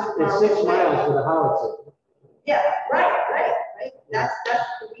 500 miles. It's 6 miles with a howitzer. Yeah, right. That's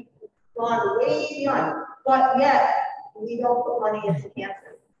we've gone way beyond. But yet we don't put money into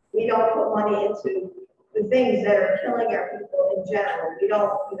cancer. We don't put money into the things that are killing our people in general. We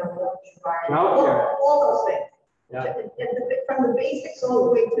don't, you know, all those things. Yeah. From the basics all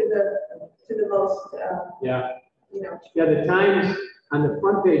the way to the most. Yeah. You know. Yeah. The Times on the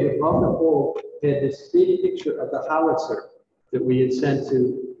front page above the poll had this big picture of the howitzer that we had sent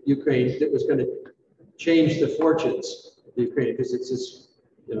to Ukraine that was going to change the fortunes of the Ukraine because it's this,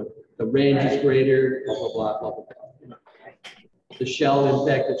 you know, the range is greater, blah, blah, blah, blah, blah. You know, the shell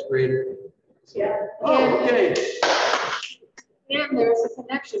impact is greater. Yeah. Oh, okay. And there's a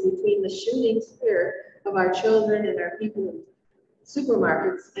connection between the shooting spirit of our children and our people in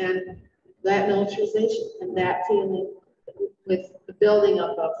supermarkets and that militarization and that feeling with the building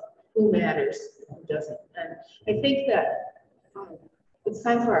up of who matters, doesn't. And I think that it's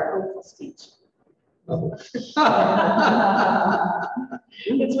time for our hopeful speech.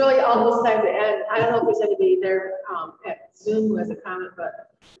 It's really almost time to end. I don't know if there's anybody there at Zoom who has a comment,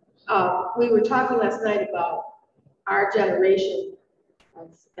 but we were talking last night about our generation.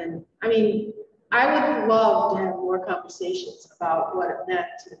 And I mean, I would love to have more conversations about what it meant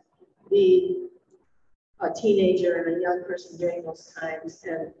to be a teenager and a young person during those times,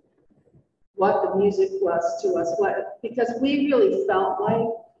 and what the music was to us, because we really felt like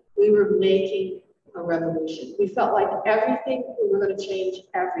we were making a revolution. We felt like everything, we were going to change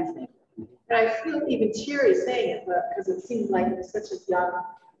everything. And I feel even teary saying it, but because it seemed like it was such a young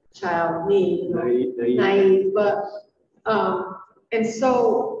child, me, you know, naive, but and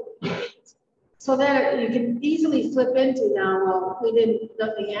so then you can easily flip into now, well,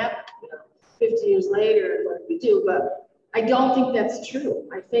 nothing happened, you know, 50 years later, what did we do? But I don't think that's true.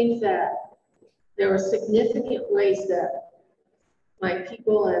 I think that there were significant ways that my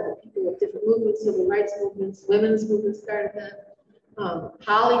people and people of different movements, civil rights movements, women's movements started then.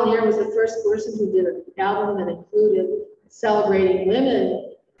 Holly Near was the first person who did an album that included celebrating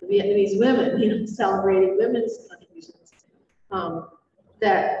women, Vietnamese women, you know, celebrating women's contributions.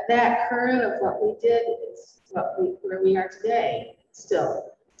 That current of what we did is where we are today,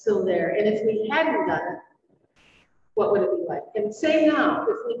 still there. And if we hadn't done it, what would it be like? And say now,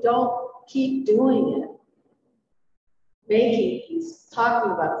 if we don't keep doing it, making peace,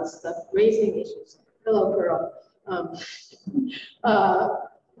 talking about this stuff, raising issues, hello girl,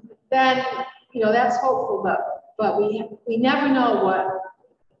 then, you know, that's hopeful, but we never know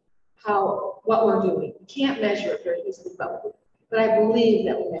what we're doing. We can't measure it very easily, but I believe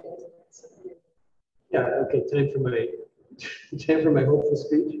that we make it. Yeah, okay, time for my hopeful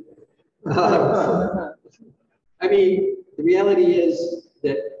speech. I mean, the reality is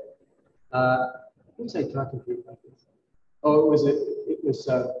that, who was I talking to about this? Oh, it was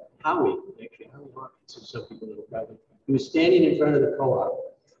Howie, actually, Howie Hawkins, so some people know probably. He was standing in front of the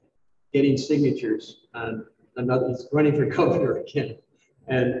co-op, getting signatures on another, he's running for governor again.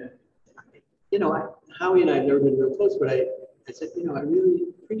 And, you know, Howie and I have never been real close, but I said, you know, I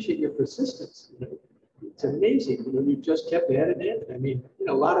really appreciate your persistence. You know, it's amazing. You know, you just kept at it. I mean, you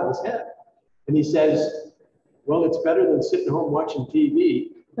know, a lot of us have. And he says, well, it's better than sitting home watching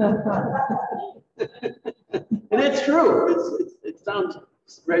TV. And that's true. It sounds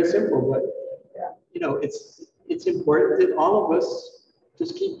very simple, but you know, it's important that all of us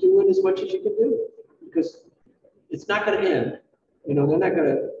just keep doing as much as you can do, because it's not going to end. You know, they're not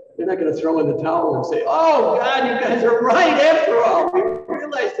going to throw in the towel and say, "Oh God, you guys are right after all. We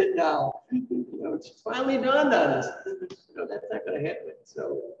realized it now." You know, it's finally dawned on us. You know, that's not going to happen.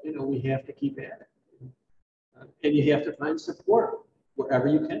 So, you know, we have to keep at it, and you have to find support wherever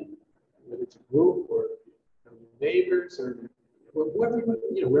you can, whether it's a group or neighbors or whoever,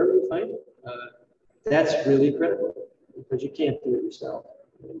 you know, wherever you find it. That's really critical, because you can't do it yourself.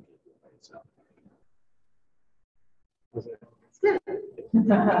 The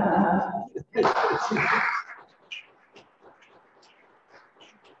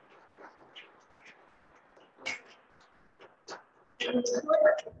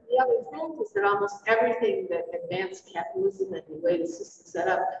other thing is that almost everything that advanced capitalism and the way the system's set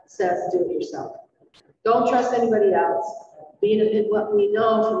up says do it yourself. Don't trust anybody else. What we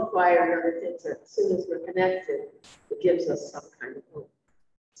know from choir and other things, that as soon as we're connected, it gives us some kind of hope.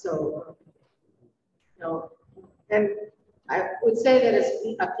 So, you know, and I would say that as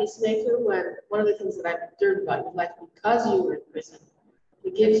a peacemaker, when one of the things that I've learned about your life, because you were in prison,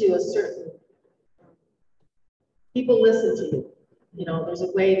 it gives you a certain, people listen to you. You know, there's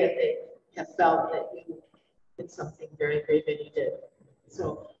a way that they have felt that you did something very brave and you did.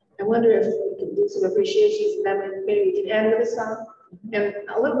 So I wonder if we can do some appreciations for them, and maybe we can end with a song. And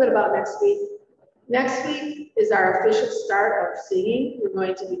a little bit about next week. Next week is our official start of singing. We're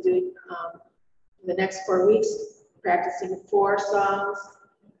going to be doing in the next 4 weeks, practicing 4 songs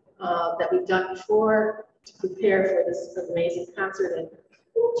that we've done before to prepare for this amazing concert in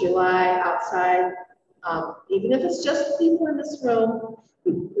July outside. Even if it's just people in this room,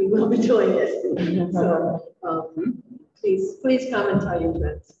 we will be doing it. So please come and tell your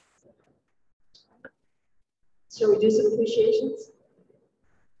friends. Shall we do some appreciations?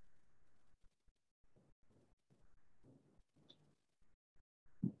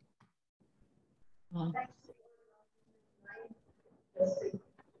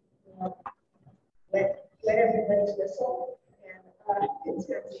 Let everybody whistle, and it's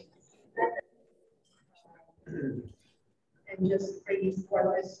going to be and just bringing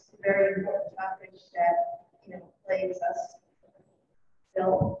forth this very important topic that, you know, plagues us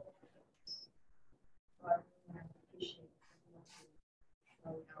still.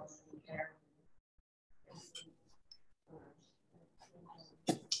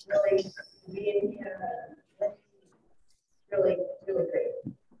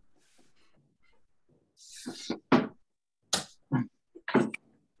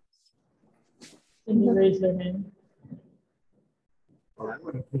 to raise their hand. Well, I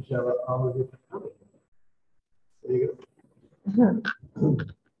want to appreciate all of you for coming. There you go.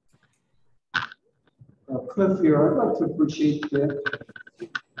 Cliff here, I'd like to appreciate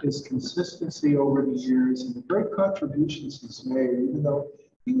his consistency over the years and the great contributions he's made, even though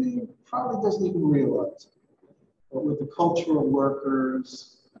he probably doesn't even realize it. But with the cultural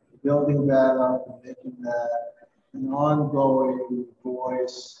workers, building that up and making that an ongoing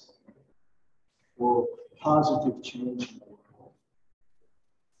voice for positive change in the world.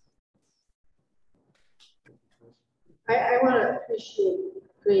 I want to appreciate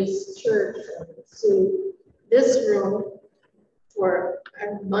Grace Church and Sue. This room for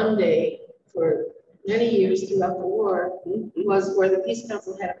Monday for many years throughout the war was where the Peace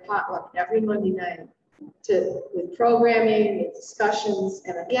Council had a potluck every Monday night with programming, with discussions,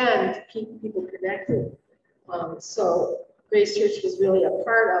 and again, to keep people connected. So Grace Church was really a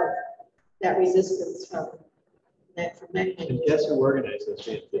part of that resistance from many And years. guess who organized this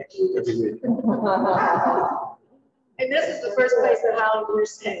every week? And this is the first place that Holly we're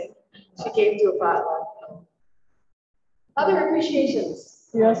staying. She came to a potluck. Other appreciations.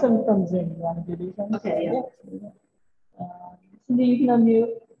 You have some from Zoom. You want to do these ones? Okay, yeah. Cindy, you can unmute.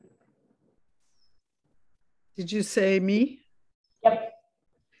 Did you say me? Yep.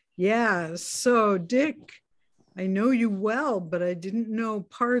 Yeah, so Dick, I know you well, but I didn't know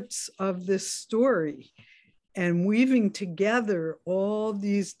parts of this story. And weaving together all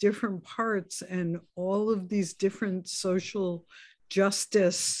these different parts and all of these different social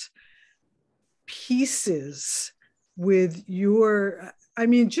justice pieces with your, I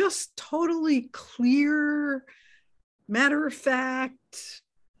mean, just totally clear, matter of fact,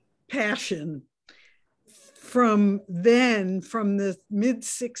 passion from then, from the mid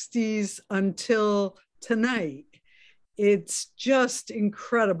 60s until tonight. It's just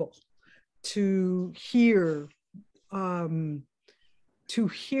incredible to hear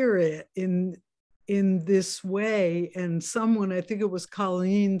it in this way. And someone, I think it was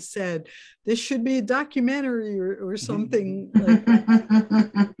Colleen, said this should be a documentary or something like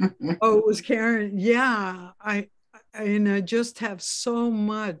that. Oh, it was Karen. Yeah, I just have so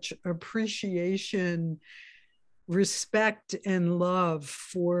much appreciation, respect, and love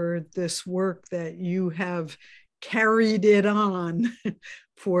for this work that you have carried it on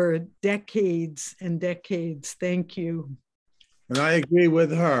for decades and decades. Thank you. And I agree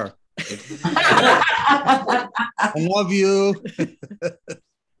with her. I love you.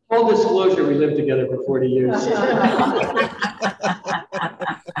 Full disclosure, we lived together for 40 years.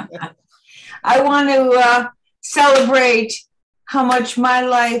 I want to celebrate how much my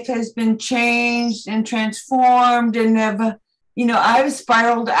life has been changed and transformed, and I've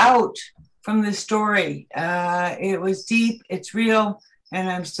spiraled out from the story. It was deep, it's real, and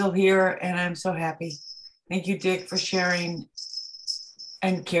I'm still here, and I'm so happy. Thank you, Dick, for sharing,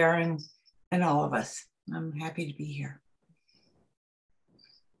 and Karen, and all of us. I'm happy to be here.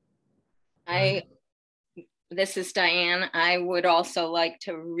 This is Diane. I would also like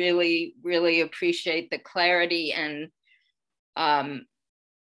to really, really appreciate the clarity and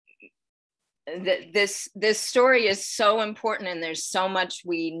this story is so important, and there's so much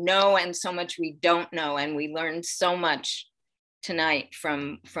we know and so much we don't know, and we learned so much tonight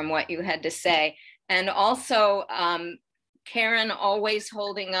from what you had to say. And also Karen always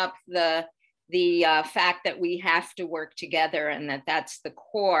holding up the fact that we have to work together and that's the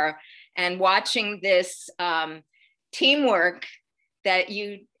core, and watching this teamwork that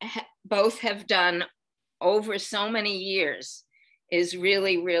you both have done over so many years is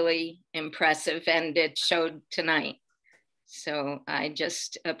really, really impressive, and it showed tonight. So I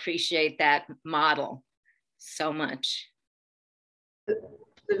just appreciate that model so much. The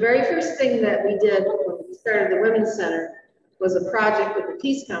very first thing that we did when we started the Women's Center was a project with the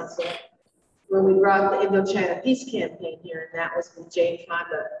Peace Council where we brought the Indochina Peace Campaign here, and that was with Jane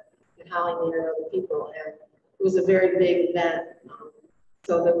Fonda and Holly Mead and other people, and it was a very big event.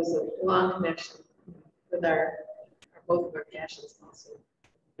 So there was a long connection with both of our passions also.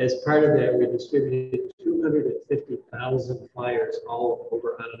 As part of that, we distributed 250,000 flyers all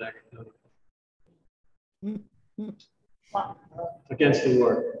over Onondaga County. Wow. Against the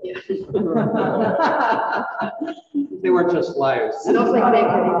war. Yeah. They weren't just flyers. I don't think they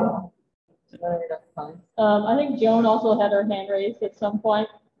could. I think Joan also had her hand raised at some point.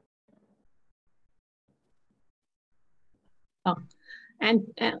 Oh, and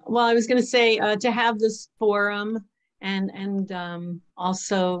well, I was going to say to have this forum and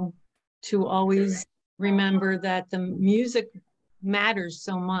also to always remember that the music matters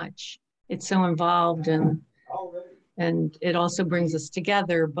so much. It's so involved and it also brings us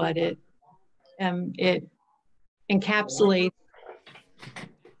together, but it encapsulates,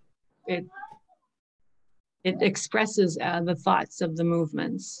 it expresses the thoughts of the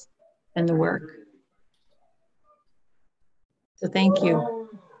movements and the work. So thank you.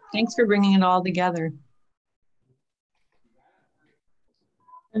 Thanks for bringing it all together.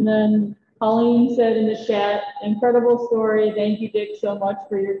 And then Colleen said in the chat, incredible story. Thank you, Dick, so much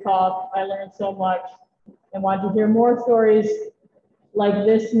for your talk. I learned so much and want to hear more stories like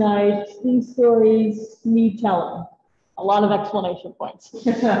this night. These stories need telling. A lot of exclamation points.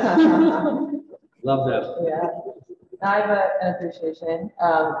 Love that. Yeah, I have an appreciation.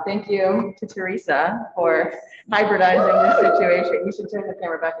 Thank you to Teresa for hybridizing this situation. You should turn the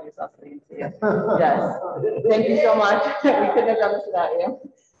camera back on yourself so you can see it. Yes, thank you so much. We couldn't have done this without you.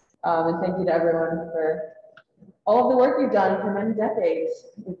 And thank you to everyone for all of the work you've done for many decades.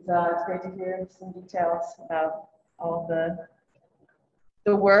 It's great to hear some details about all of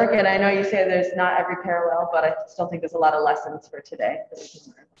the work. And I know you say there's not every parallel, but I still think there's a lot of lessons for today that we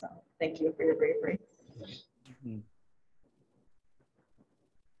can learn. So thank you for your bravery.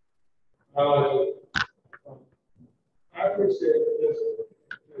 I appreciate this,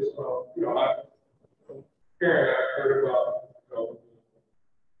 you know, Karen, I heard about, you know,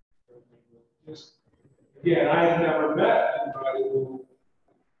 just, again, I have never met anybody who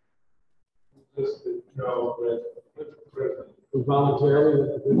just, you know, with the prison. Who voluntarily.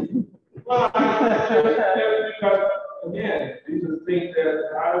 Well, because, again, these are things that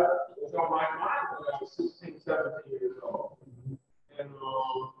was on my mind when I was 16, 17 years old. And, and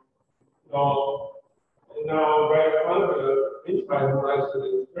now, right in front of anybody who likes to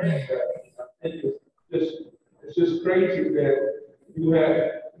experience that, I think it's just crazy that you have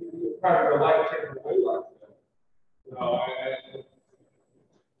part of your life taken away like that. You know, and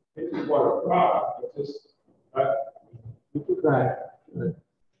it's what a problem. It's just, you could cry. But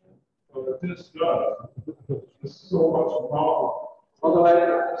this does. There's so much wrong. Although I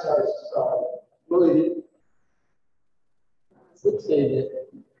really would say that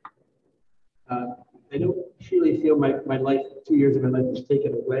I don't really feel my life, 2 years of my life was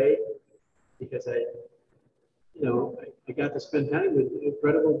taken away because I got to spend time with an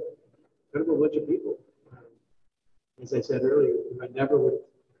incredible bunch of people. As I said earlier, I never would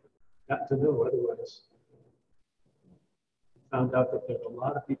have gotten to know otherwise. Found out that there are a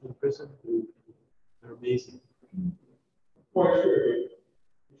lot of people in prison who are amazing. For sure. You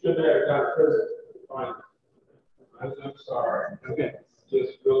shouldn't have got prison. Fine. I'm sorry. Okay.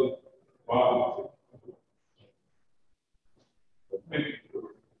 Just really wow. Thank you for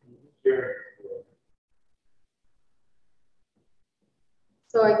sharing.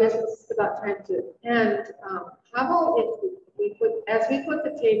 So I guess it's about time to end. How about if as we put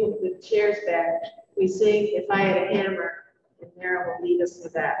the table, the chairs back, we sing "If I Had a Hammer," and Mara will lead us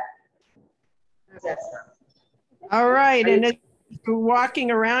with that. How's that sound? All right, and if you're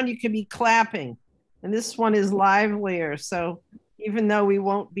walking around, you could be clapping. And this one is livelier, so even though we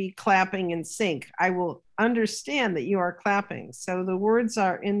won't be clapping in sync, I will understand that you are clapping. So the words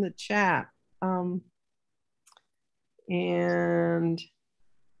are in the chat. And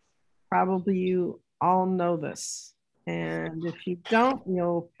probably you all know this. And if you don't,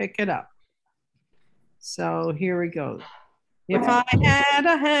 you'll pick it up. So here we go. If I had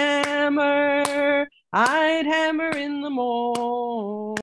a hammer, I'd hammer in the morning.